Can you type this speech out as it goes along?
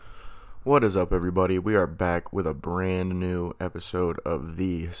What is up, everybody? We are back with a brand new episode of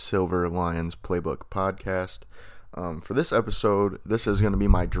the Silver Lions Playbook podcast. For this episode, this is going to be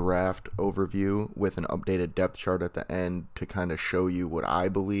my draft overview with an updated depth chart at the end to kind of show you what I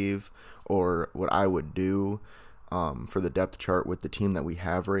believe or what I would do for the depth chart with the team that we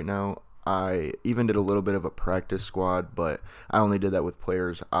have right now. I even did a little bit of a practice squad, but I only did that with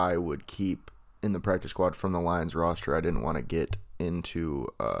players I would keep in the practice squad from the Lions roster. I didn't want to get into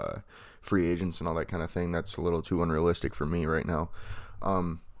free agents and all that kind of thing. That's a little too unrealistic for me right now.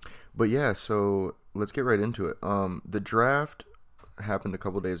 But yeah, so let's get right into it. The draft happened a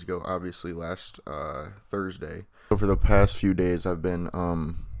couple days ago, obviously last Thursday. So for the past few days, I've been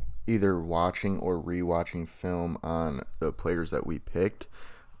either watching or rewatching film on the players that we picked.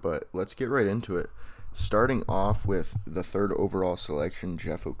 But let's get right into it. Starting off with the third overall selection,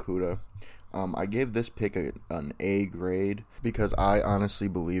 Jeff Okudah. I gave this pick an A grade because I honestly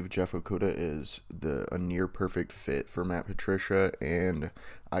believe Jeff Okudah is a near perfect fit for Matt Patricia, and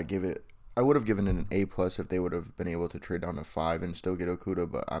I would have given it an A plus if they would have been able to trade down to 5 and still get Okudah,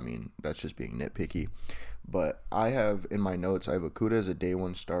 but I mean that's just being nitpicky. But I have in my notes, I have Okudah as a day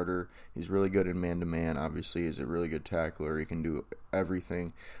one starter. He's really good in man-to-man. Obviously, he's a really good tackler. He can do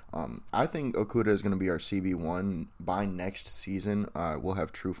everything. I think Okudah is going to be our CB1 by next season. We'll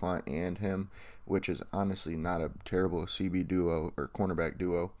have Trufant and him, which is honestly not a terrible CB duo or cornerback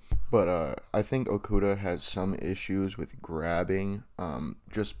duo. But I think Okudah has some issues with grabbing.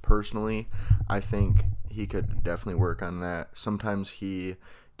 Just personally, I think he could definitely work on that. Sometimes he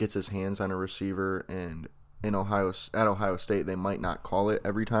gets his hands on a receiver, and at Ohio State they might not call it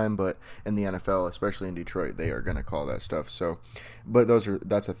every time, but in the NFL, especially in Detroit, they are going to call that stuff. So, but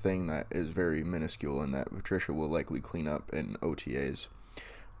that's a thing that is very minuscule and that Patricia will likely clean up in OTAs.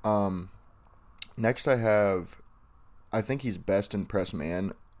 Next I think he's best in press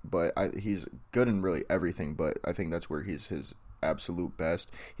man, but he's good in really everything, but I think that's where he's his absolute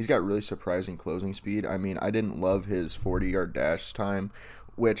best. He's got really surprising closing speed. I mean, I didn't love his 40-yard dash time,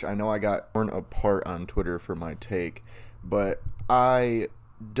 which I know I got torn apart on Twitter for my take, but I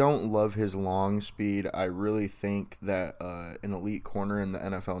don't love his long speed. I really think that an elite corner in the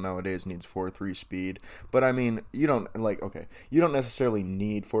NFL nowadays needs 4.3 speed. But I mean, you don't necessarily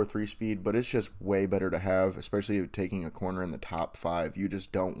need 4.3 speed, but it's just way better to have, especially if taking a corner in the top 5. You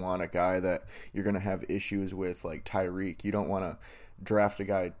just don't want a guy that you're going to have issues with like Tyreek. You don't want to draft a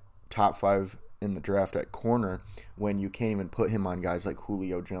guy top 5 in the draft at corner when you can't even put him on guys like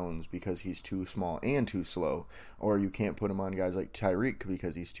Julio Jones because he's too small and too slow, or you can't put him on guys like Tyreek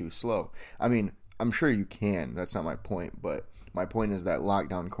because he's too slow. I mean, I'm sure you can. That's not my point, but my point is that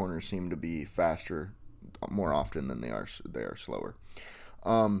lockdown corners seem to be faster more often than they are slower.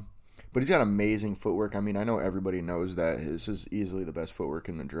 But he's got amazing footwork. I mean, I know everybody knows that this is easily the best footwork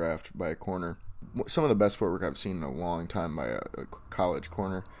in the draft by a corner. Some of the best footwork I've seen in a long time by a college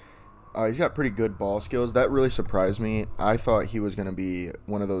corner. He's got pretty good ball skills. That really surprised me. I thought he was going to be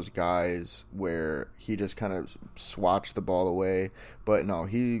one of those guys where he just kind of swatched the ball away. But no,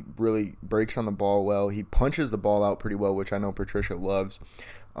 he really breaks on the ball well. He punches the ball out pretty well, which I know Patricia loves.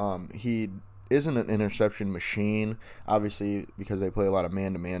 He isn't an interception machine, obviously, because they play a lot of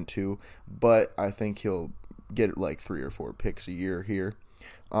man-to-man too. But I think he'll get like 3 or 4 picks a year here.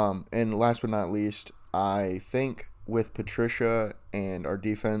 And last but not least, I think with Patricia and our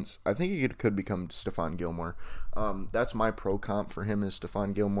defense, I think he could become Stephon Gilmore. That's my pro comp for him is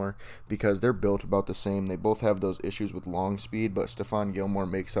Stephon Gilmore because they're built about the same. They both have those issues with long speed, but Stephon Gilmore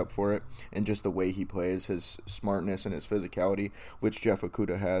makes up for it in just the way he plays, his smartness and his physicality, which Jeff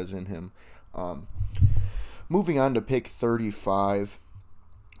Okudah has in him. Moving on to pick 35,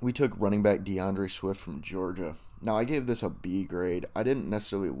 we took running back DeAndre Swift from Georgia. Now, I gave this a B grade. I didn't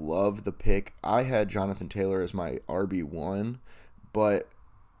necessarily love the pick. I had Jonathan Taylor as my RB1, but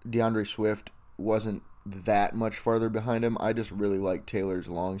DeAndre Swift wasn't that much farther behind him. I just really like Taylor's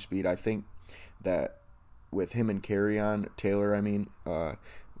long speed. I think that with him and Taylor,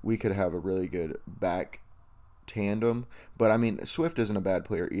 we could have a really good back tandem. But, I mean, Swift isn't a bad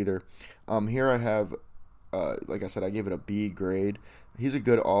player either. Here I have, like I said, I gave it a B grade. He's a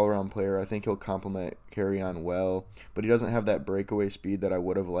good all-around player. I think he'll complement Kerryon well, but he doesn't have that breakaway speed that I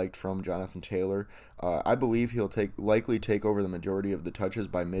would have liked from Jonathan Taylor. I believe he'll likely take over the majority of the touches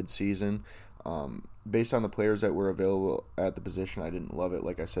by mid-season. Based on the players that were available at the position, I didn't love it,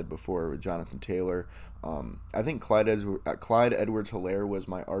 like I said before, with Jonathan Taylor. I think Clyde Edwards-Helaire was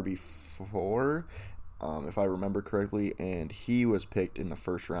my RB4, if I remember correctly, and he was picked in the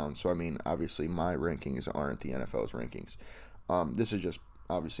first round. So, I mean, obviously my rankings aren't the NFL's rankings. This is just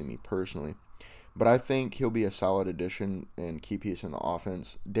obviously me personally. But I think he'll be a solid addition and key piece in the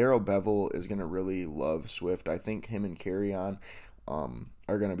offense. Darrell Bevel is going to really love Swift. I think him and Carrion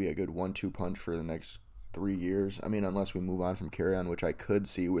are going to be a good 1-2 punch for the next 3 years. I mean, unless we move on from Carrion, which I could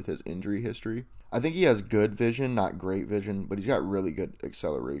see with his injury history. I think he has good vision, not great vision, but he's got really good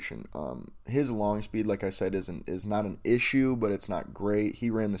acceleration. His long speed, like I said, is not an issue, but it's not great. He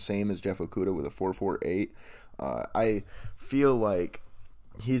ran the same as Jeff Okuda with a 4.48. I feel like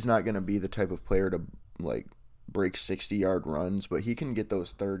he's not going to be the type of player to like break 60-yard runs, but he can get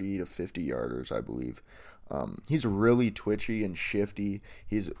those 30 to 50-yarders, I believe. He's really twitchy and shifty.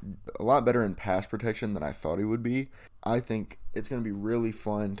 He's a lot better in pass protection than I thought he would be. I think it's going to be really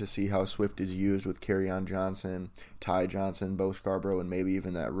fun to see how Swift is used with Kerryon Johnson, Ty Johnson, Bo Scarborough, and maybe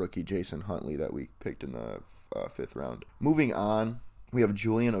even that rookie Jason Huntley that we picked in the 5th round. Moving on, we have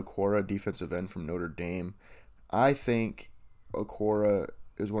Julian Okwara, defensive end from Notre Dame. I think Okwara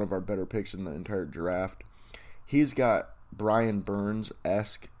is one of our better picks in the entire draft. He's got Brian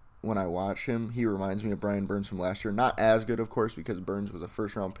Burns-esque. When I watch him, he reminds me of Brian Burns from last year. Not as good, of course, because Burns was a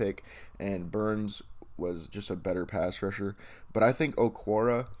first-round pick, and Burns was just a better pass rusher. But I think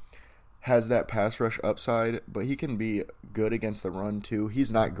Okwara has that pass rush upside, but he can be good against the run, too.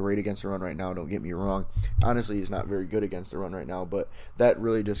 He's not great against the run right now, don't get me wrong. Honestly, he's not very good against the run right now, but that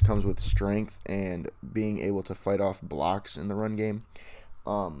really just comes with strength and being able to fight off blocks in the run game.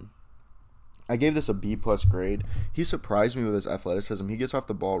 I gave this a B+ grade. He surprised me with his athleticism. He gets off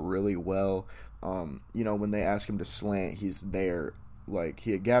the ball really well. When they ask him to slant, he's there. Like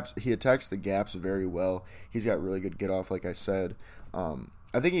he attacks the gaps very well. He's got really good get off, like I said.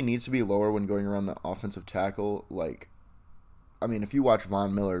 I think he needs to be lower when going around the offensive tackle. If you watch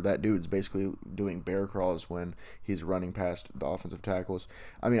Von Miller, that dude's basically doing bear crawls when he's running past the offensive tackles.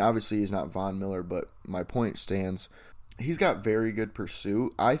 I mean, obviously he's not Von Miller, but my point stands. He's got very good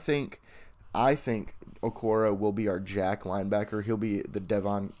pursuit. I think Okwara will be our jack linebacker. He'll be the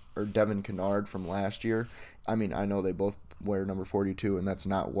Devin Kennard from last year. I mean, I know they both wear number 42, and that's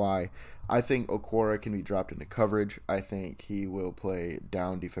not why. I think Okwara can be dropped into coverage. I think he will play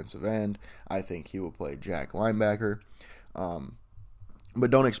down defensive end. I think he will play jack linebacker. But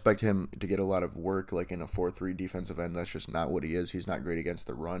don't expect him to get a lot of work like in a 4-3 defensive end. That's just not what he is. He's not great against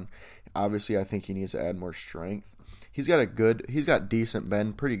the run. Obviously, I think he needs to add more strength. He's got decent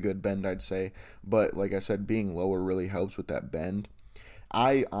bend, pretty good bend, I'd say. But like I said, being lower really helps with that bend.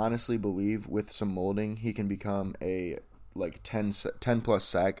 I honestly believe with some molding, he can become a 10 plus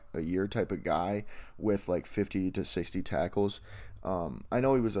sack a year type of guy with like 50 to 60 tackles. I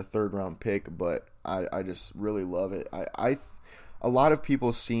know he was a 3rd round pick, but I just really love it. A lot of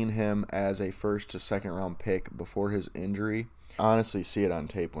people seen him as a 1st to 2nd round pick before his injury. I honestly see it on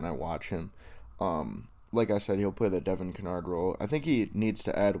tape when I watch him. Like I said, he'll play the Devin Kennard role. I think he needs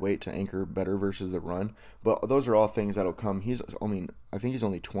to add weight to anchor better versus the run, but those are all things that'll come. I think he's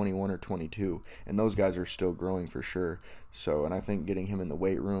only 21 or 22, and those guys are still growing for sure. So, and I think getting him in the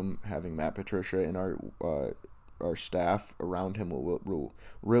weight room, having Matt Patricia and our staff around him will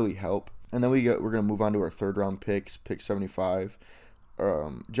really help. And then we're going to move on to our 3rd round picks, pick 75.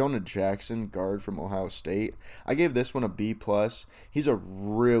 Jonah Jackson, guard from Ohio State. I gave this one a B+. He's a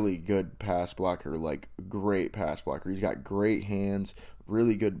really good pass blocker, like great pass blocker. He's got great hands,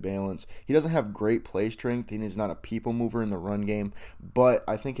 really good balance. He doesn't have great play strength, and he's not a people mover in the run game, but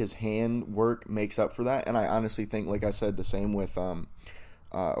I think his hand work makes up for that, and I honestly think, like I said, the same with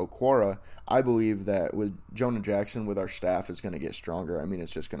Okwara. I believe that with Jonah Jackson, with our staff, is going to get stronger. I mean,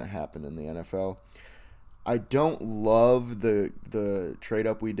 it's just going to happen in the NFL. I don't love the trade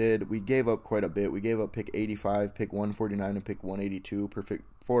up we did. We gave up quite a bit. We gave up pick 85, pick 149, and pick 182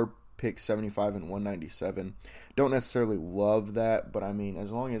 for pick 75 and 197. Don't necessarily love that, but I mean,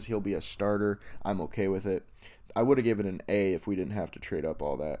 as long as he'll be a starter, I'm okay with it. I would have given it an A if we didn't have to trade up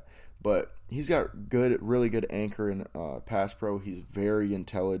all that. But he's got really good anchor in pass pro. He's very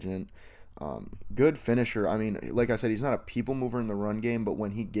intelligent. Good finisher. I mean, like I said, he's not a people mover in the run game, but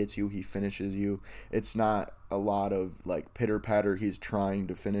when he gets you, he finishes you. It's not a lot of like pitter patter. He's trying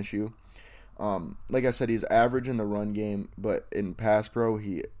to finish you. Like I said, he's average in the run game, but in pass pro,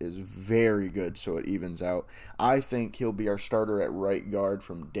 he is very good, so it evens out. I think he'll be our starter at right guard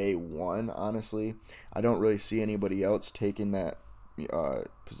from day one, honestly. I don't really see anybody else taking that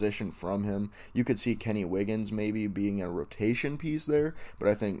position from him. You could see Kenny Wiggins maybe being a rotation piece there, but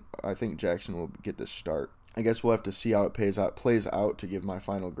I think Jackson will get the start. I guess we'll have to see how it plays out to give my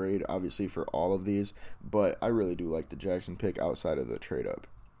final grade, obviously, for all of these, but I really do like the Jackson pick outside of the trade up.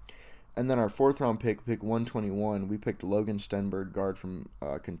 And then our 4th round pick 121, we picked Logan Stenberg, guard from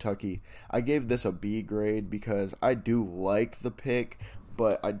Kentucky. I gave this a B grade because I do like the pick,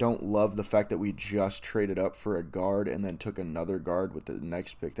 but I don't love the fact that we just traded up for a guard and then took another guard with the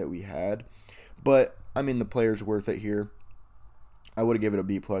next pick that we had. But, I mean, the player's worth it here. I would have given it a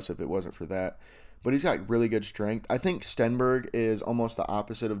B plus if it wasn't for that. But he's got really good strength. I think Stenberg is almost the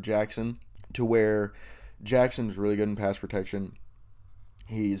opposite of Jackson, to where Jackson's really good in pass protection.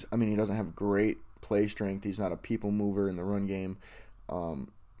 He doesn't have great play strength. He's not a people mover in the run game.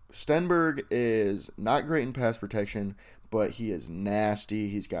 Stenberg is not great in pass protection, but he is nasty.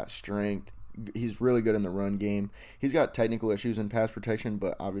 He's got strength. He's really good in the run game. He's got technical issues in pass protection,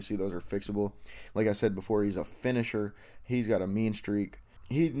 but obviously those are fixable. Like I said before, he's a finisher. He's got a mean streak.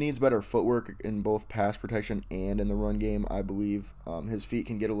 He needs better footwork in both pass protection and in the run game, I believe. His feet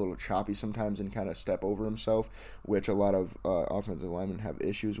can get a little choppy sometimes and kind of step over himself, which a lot of offensive linemen have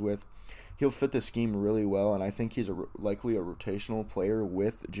issues with. He'll fit the scheme really well, and I think he's likely a rotational player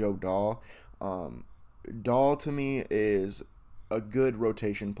with Joe Dahl. Dahl, to me, is a good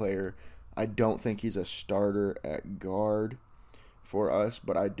rotation player. I don't think he's a starter at guard for us,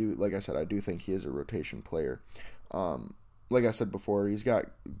 but I do think he is a rotation player. Like I said before, he's got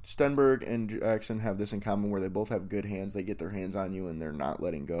Stenberg and Jackson have this in common where they both have good hands. They get their hands on you and they're not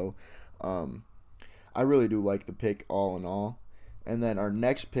letting go. I really do like the pick all in all. And then our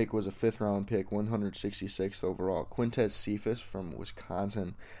next pick was a 5th round pick, 166th overall, Quintez Cephas from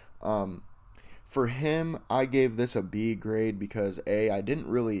Wisconsin. For him, I gave this a B grade because I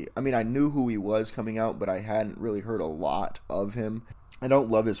knew who he was coming out, but I hadn't really heard a lot of him. I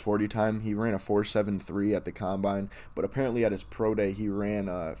don't love his 40 time. He ran a 4.73 at the combine, but apparently at his pro day he ran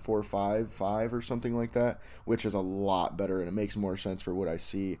a 4.55 or something like that, which is a lot better, and it makes more sense for what I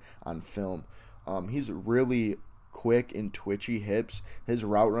see on film. He's really quick and twitchy hips. His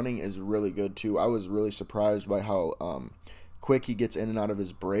route running is really good too. I was really surprised by how quick he gets in and out of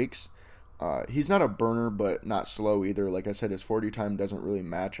his breaks. He's not a burner, but not slow either. Like I said, his 40 time doesn't really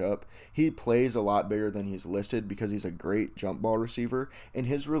match up. He plays a lot bigger than he's listed because he's a great jump ball receiver, and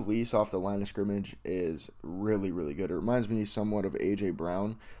his release off the line of scrimmage is really, really good. It reminds me somewhat of A.J.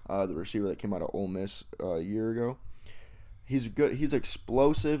 Brown, the receiver that came out of Ole Miss a year ago. He's good. He's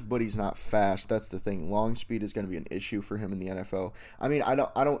explosive, but he's not fast. That's the thing. Long speed is going to be an issue for him in the NFL. I mean, I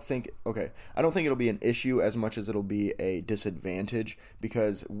don't think it'll be an issue as much as it'll be a disadvantage,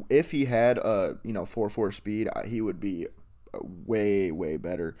 because if he had a 4.4 speed, he would be way, way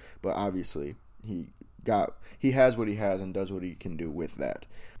better. But obviously, he has what he has and does what he can do with that.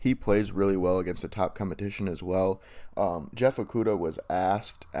 He plays really well against the top competition as well. Jeff Okudah was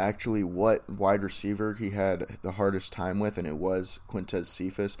asked actually what wide receiver he had the hardest time with, and it was Quintez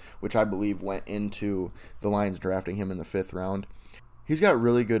Cephas, which I believe went into the Lions drafting him in the 5th round. He's got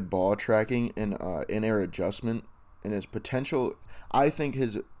really good ball tracking and in-air adjustment, and his potential, I think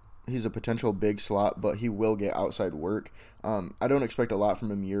he's a potential big slot, but he will get outside work. I don't expect a lot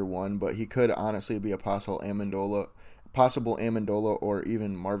from him year one, but he could honestly be a possible Amendola or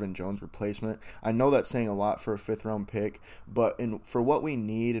even Marvin Jones replacement. I know that's saying a lot for a 5th round pick, but for what we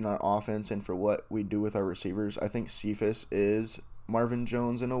need in our offense and for what we do with our receivers, I think Cephas is Marvin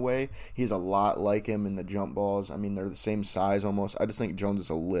Jones in a way. He's a lot like him in the jump balls. I mean, they're the same size almost. I just think Jones is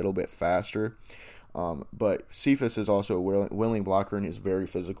a little bit faster. But Cephas is also a willing blocker, and he's very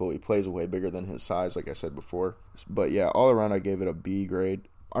physical. He plays way bigger than his size, like I said before. But yeah, all around I gave it a B grade.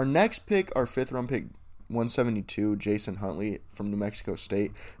 Our next pick, our 5th round pick, 172, Jason Huntley from New Mexico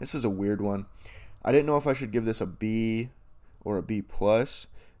State. This is a weird one. I didn't know if I should give this a B or a B plus,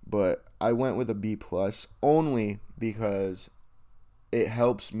 but I went with a B plus only because it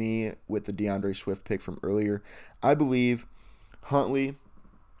helps me with the DeAndre Swift pick from earlier. I believe Huntley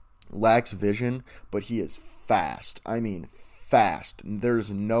lacks vision, but he is fast. I mean, fast.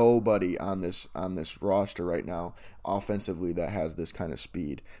 There's nobody on this roster right now offensively that has this kind of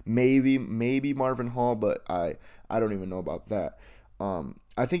speed. Maybe Marvin Hall, but I don't even know about that.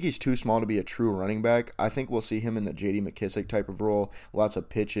 I think he's too small to be a true running back. I think we'll see him in the J.D. McKissick type of role. Lots of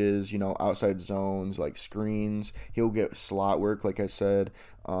pitches, outside zones, like screens. He'll get slot work, like I said.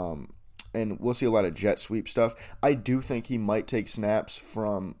 And we'll see a lot of jet sweep stuff. I do think he might take snaps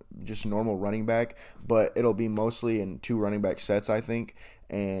from just normal running back, but it'll be mostly in 2 running back sets, I think.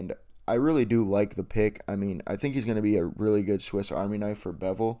 And I really do like the pick. I mean, I think he's going to be a really good Swiss Army knife for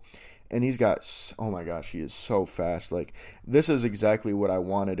Bevel. And he's got, oh my gosh, he is so fast. Like, this is exactly what I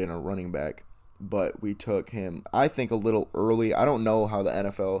wanted in a running back. But we took him, I think, a little early. I don't know how the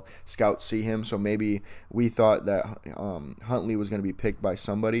NFL scouts see him, so maybe we thought that Huntley was going to be picked by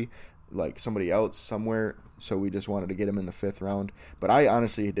somebody else somewhere, so we just wanted to get him in the 5th round. But I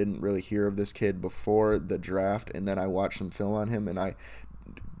honestly didn't really hear of this kid before the draft, and then I watched some film on him, and I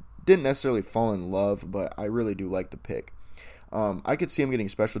didn't necessarily fall in love, but I really do like the pick. I could see him getting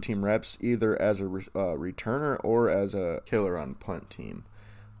special team reps either as a returner or as a killer on punt team,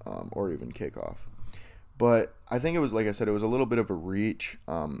 or even kickoff. But I think it was, like I said, it was a little bit of a reach.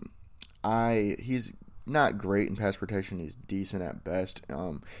 He's not great in pass protection. He's decent at best.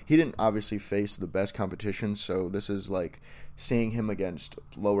 He didn't obviously face the best competition, so this is like seeing him against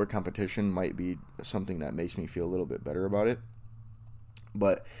lower competition might be something that makes me feel a little bit better about it.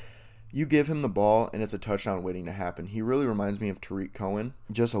 But you give him the ball, and it's a touchdown waiting to happen. He really reminds me of Tariq Cohen,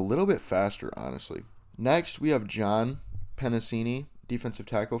 just a little bit faster, honestly. Next, we have John Pennicini, defensive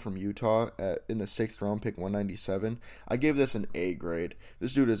tackle from Utah in the 6th round, pick 197. I gave this an A grade.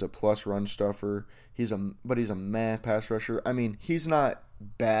 This dude is a plus run stuffer. But he's a meh pass rusher. I mean, he's not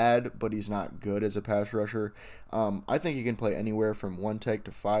bad, but he's not good as a pass rusher. I think he can play anywhere from 1 tech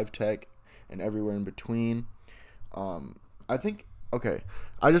to 5 tech and everywhere in between.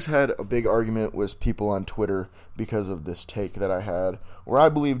 I just had a big argument with people on Twitter because of this take that I had, where I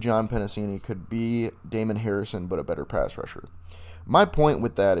believe John Pennicini could be Damon Harrison, but a better pass rusher. My point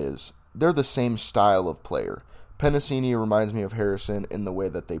with that is, they're the same style of player. Pennicini reminds me of Harrison in the way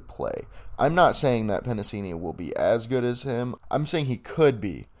that they play. I'm not saying that Pennicini will be as good as him. I'm saying he could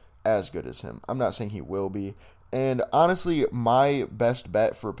be as good as him. I'm not saying he will be. And honestly, my best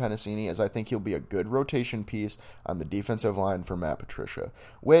bet for Pennicini is I think he'll be a good rotation piece on the defensive line for Matt Patricia,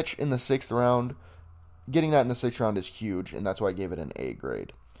 which in the 6th round, getting that in the 6th round is huge, and that's why I gave it an A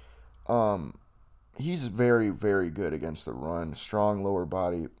grade. He's very, very good against the run, strong lower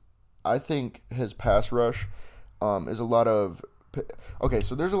body. I think his pass rush is a lot of... Okay,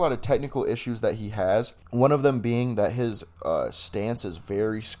 so there's a lot of technical issues that he has. One of them being that his stance is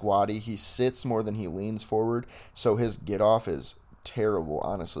very squatty. He sits more than he leans forward, so his get off is terrible.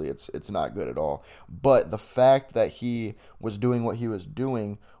 Honestly, it's not good at all. But the fact that he was doing what he was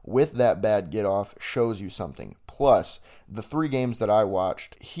doing with that bad get off shows you something. Plus, the 3 games that I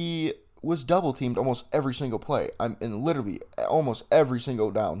watched, he was double teamed almost every single play. And literally almost every single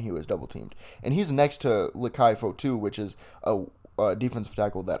down he was double teamed. And he's next to Lakai Fotu, which is a defensive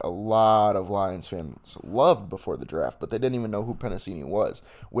tackle that a lot of Lions fans loved before the draft, but they didn't even know who Pennicini was,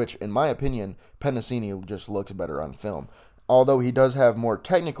 which, in my opinion, Pennicini just looks better on film. Although he does have more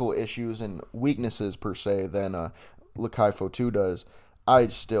technical issues and weaknesses, per se, than Lakai Fotu does, I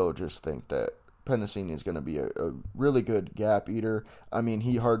still just think that Pennicini is going to be a really good gap eater. I mean,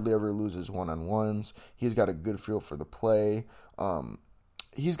 he hardly ever loses one-on-ones. He's got a good feel for the play.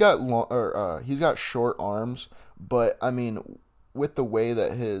 He's got short arms, but, I mean, with the way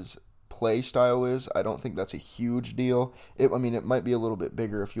that his play style is, I don't think that's a huge deal. It might be a little bit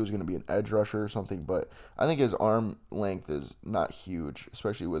bigger if he was going to be an edge rusher or something, but I think his arm length is not huge,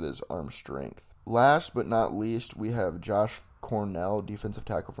 especially with his arm strength. Last but not least, we have Josh Cornell, defensive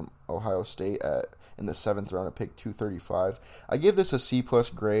tackle from Ohio State in the 7th round at pick 235. I give this a C+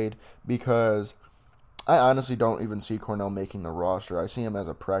 grade because I honestly don't even see Cornell making the roster. I see him as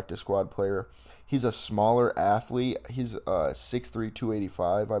a practice squad player. He's a smaller athlete. He's 6'3",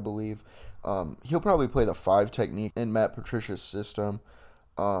 285, I believe. He'll probably play the 5 technique in Matt Patricia's system.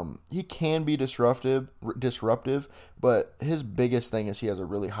 He can be disruptive, but his biggest thing is he has a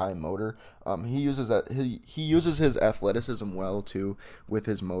really high motor. He uses his athleticism well too with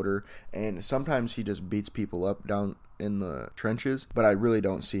his motor, and sometimes he just beats people up down in the trenches. But I really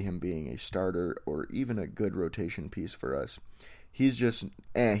don't see him being a starter or even a good rotation piece for us. He's just,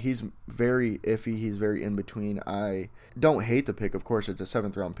 he's very iffy. He's very in between. I don't hate the pick. Of course, it's a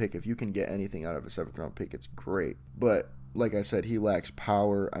 7th round pick. If you can get anything out of a 7th round pick, it's great. But like I said, he lacks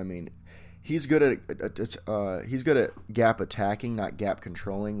power. I mean, he's good at gap attacking, not gap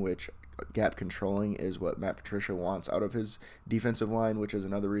controlling, which gap controlling is what Matt Patricia wants out of his defensive line, which is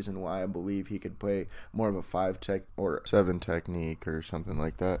another reason why I believe he could play more of a 5 tech or 7 technique or something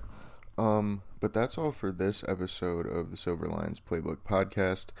like that. But that's all for this episode of the Silver Lions Playbook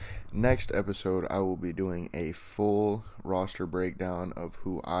podcast. Next episode, I will be doing a full roster breakdown of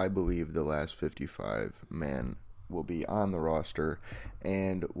who I believe the last 55 men will be on the roster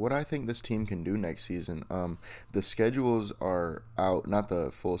and what I think this team can do next season. The schedules are out, not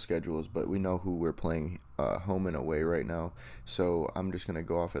the full schedules, but we know who we're playing home and away right now. So I'm just going to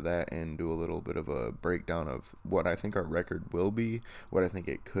go off of that and do a little bit of a breakdown of what I think our record will be, what I think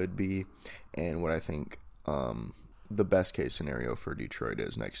it could be, and what I think the best case scenario for Detroit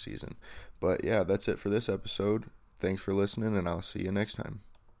is next season. But yeah, that's it for this episode. Thanks for listening, and I'll see you next time.